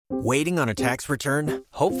Waiting on a tax return?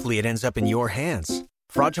 Hopefully it ends up in your hands.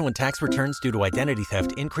 Fraudulent tax returns due to identity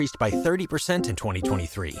theft increased by 30% in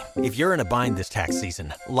 2023. If you're in a bind this tax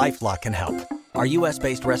season, LifeLock can help. Our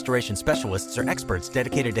U.S.-based restoration specialists are experts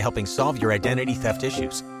dedicated to helping solve your identity theft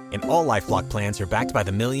issues. And all LifeLock plans are backed by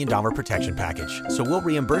the $1 Million Protection Package. So we'll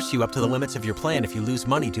reimburse you up to the limits of your plan if you lose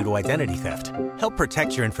money due to identity theft. Help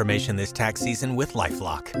protect your information this tax season with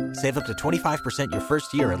LifeLock. Save up to 25% your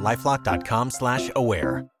first year at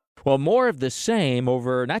LifeLock.com/aware. Well, more of the same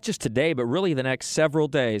over not just today, but really the next several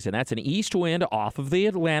days. And that's an east wind off of the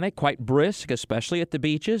Atlantic, quite brisk, especially at the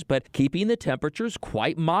beaches, but keeping the temperatures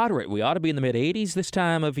quite moderate. We ought to be in the mid-80s this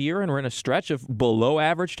time of year, and we're in a stretch of below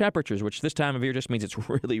average temperatures, which this time of year just means it's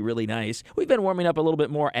really, really nice. We've been warming up a little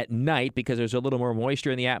bit more at night because there's a little more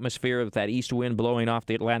moisture in the atmosphere with that east wind blowing off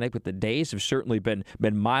the Atlantic, but the days have certainly been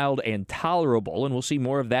mild and tolerable, and we'll see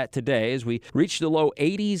more of that today as we reach the low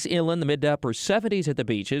 80s inland, the mid to upper 70s at the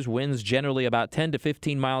beaches. Winds generally about 10 to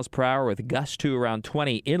 15 miles per hour with gusts to around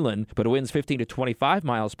 20 inland, but winds 15 to 25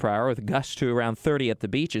 miles per hour with gusts to around 30 at the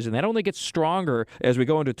beaches. And that only gets stronger as we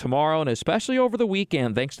go into tomorrow and especially over the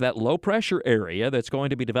weekend thanks to that low pressure area that's going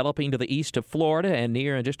to be developing to the east of Florida and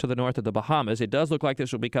near and just to the north of the Bahamas. It does look like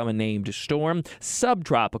this will become a named storm.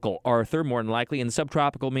 Subtropical Arthur, more than likely, and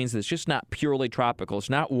subtropical means that it's just not purely tropical. It's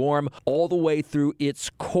not warm all the way through its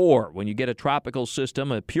core. When you get a tropical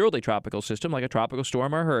system, a purely tropical system like a tropical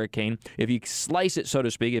storm or hurricane, if you slice it, so to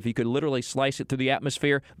speak, if you could literally slice it through the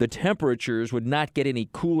atmosphere, the temperatures would not get any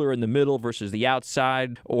cooler in the middle versus the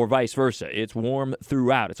outside or vice versa. It's warm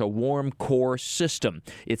throughout. It's a warm core system.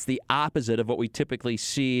 It's the opposite of what we typically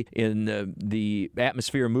see in the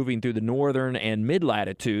atmosphere moving through the northern and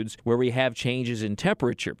mid-latitudes where we have changes in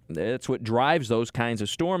temperature. That's what drives those kinds of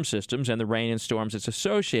storm systems and the rain and storms that's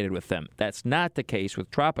associated with them. That's not the case with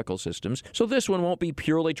tropical systems. So this one won't be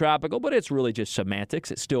purely tropical, but it's really just semantics.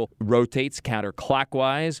 It still rotates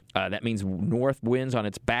counterclockwise. That means north winds on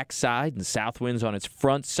its backside and south winds on its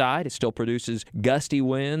front side. It still produces gusty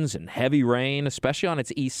winds and heavy rain, especially on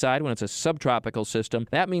its east side when it's a subtropical system.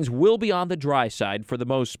 That means we'll be on the dry side for the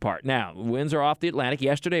most part. Now, winds are off the Atlantic.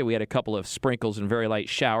 Yesterday, we had a couple of sprinkles and very light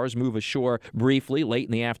showers move ashore briefly late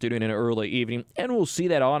in the afternoon and early evening, and we'll see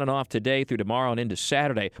that on and off today through tomorrow and into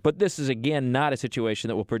Saturday. But this is, again, not a situation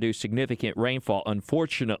that will produce significant rainfall,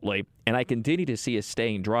 unfortunately, and I continue to see us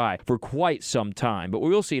staying dry for quite some time. But we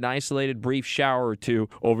will see an isolated brief shower or two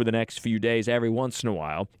over the next few days every once in a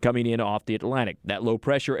while coming in off the Atlantic. That low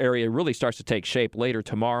pressure area really starts to take shape later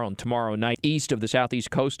tomorrow and tomorrow night east of the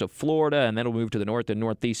southeast coast of Florida, and then it'll move to the north and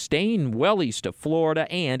northeast, staying well east of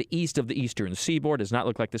Florida and east of the eastern seaboard. Does not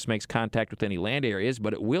look like this makes contact with any land areas,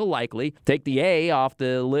 but it will likely take the A off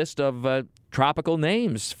the list of tropical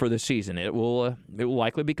names for the season. It will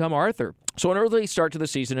likely become Arthur. So an early start to the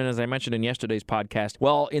season, and as I mentioned in yesterday's podcast,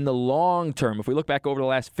 well, in the long term, if we look back over the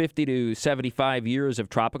last 50 to 75 years of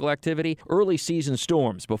tropical activity, early season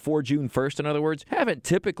storms, before June 1st, in other words, haven't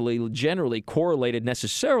typically generally correlated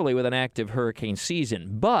necessarily with an active hurricane season.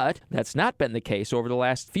 But that's not been the case over the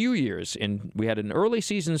last few years. And we had an early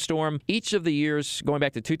season storm each of the years going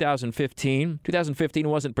back to 2015. 2015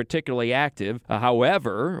 wasn't particularly active.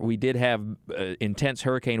 However, we did have intense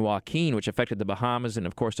Hurricane Joaquin, which affected the Bahamas and,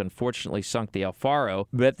 of course, unfortunately sunk the Alfaro.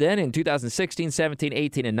 But then in 2016, 17,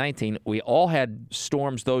 18, and 19, we all had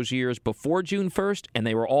storms those years before June 1st, and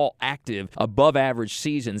they were all active, above average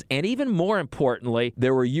seasons. And even more importantly,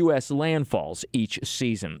 there were U.S. landfalls each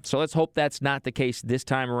season. So let's hope that's not the case this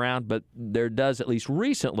time around, but there does, at least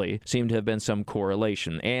recently, seem to have been some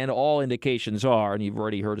correlation. And all indications are, and you've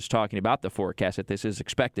already heard us talking about the forecast, that this is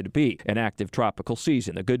expected to be an active tropical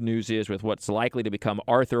season. The good news is with what's likely to become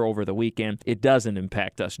Arthur over the weekend, it doesn't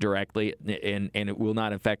impact us directly, and it will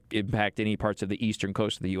not impact any parts of the eastern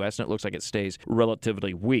coast of the U.S., and it looks like it stays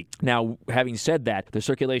relatively weak. Now, having said that, the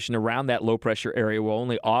circulation around that low-pressure area will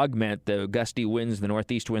only augment the gusty winds, the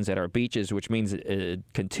northeast winds at our beaches, which means a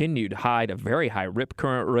continued high to very high rip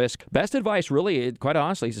current risk. Best advice, really, quite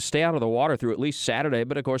honestly, is to stay out of the water through at least Saturday,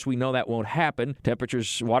 but of course we know that won't happen.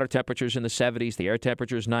 Water temperatures in the 70s, the air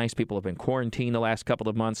temperature is nice. People have been quarantined the last couple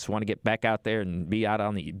of months, want to get back out there and be out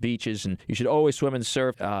on the beaches, and you should always swim and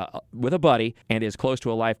surf with a buddy and as close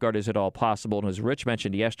to a lifeguard as at all possible. And as Rich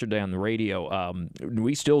mentioned yesterday on the radio,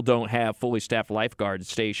 we still don't have fully staffed lifeguard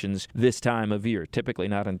stations this time of year, typically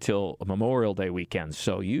not until Memorial Day weekend.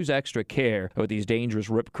 So use extra care with these dangerous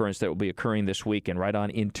rip currents that will be occurring this weekend right on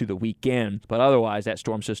into the weekend. But otherwise, that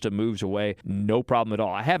storm system moves away, no problem at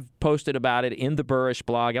all. I have posted about it in the BURESH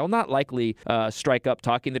blog. I'll not likely strike up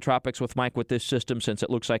Talking the Tropics with Mike with this system, since it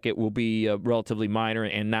looks like it will be relatively minor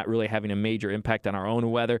and not really having a major impact on our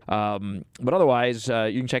own weather. But otherwise,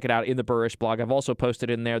 you can check it out in the BURESH blog. I've also posted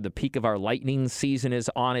in there the peak of our lightning season is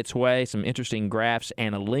on its way, some interesting graphs,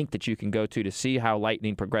 and a link that you can go to see how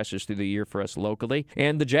lightning progresses through the year for us locally.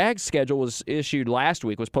 And the JAGS schedule was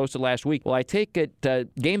posted last week. Well, I take it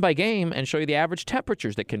game by game and show you the average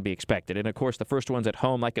temperatures that can be expected. And, of course, the first one's at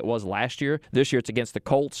home like it was last year. This year it's against the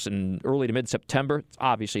Colts in early to mid-September. It's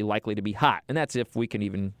obviously likely to be hot. And that's if we can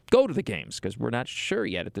even go to the games, because we're not sure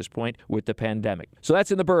yet at this point with the pandemic. So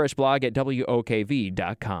that's in the BURESH blog at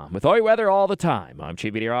WOKV.com. With all your weather all the time, I'm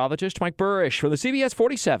Chief Meteorologist Mike BURESH from the CBS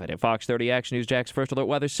 47 at Fox 30 Action News Jack's First Alert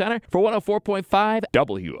Weather Center for 104.5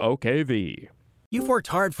 WOKV. You've worked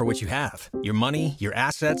hard for what you have. Your money, your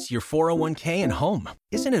assets, your 401k, and home.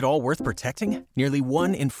 Isn't it all worth protecting? Nearly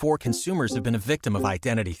 1 in 4 consumers have been a victim of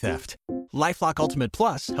identity theft. LifeLock Ultimate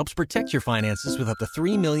Plus helps protect your finances with up to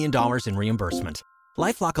 $3 million in reimbursement.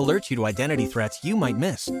 LifeLock alerts you to identity threats you might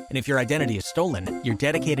miss. And if your identity is stolen, your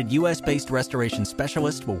dedicated U.S.-based restoration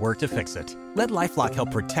specialist will work to fix it. Let LifeLock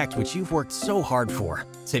help protect what you've worked so hard for.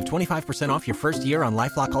 Save 25% off your first year on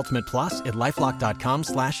LifeLock Ultimate Plus at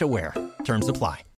LifeLock.com/aware. Terms apply.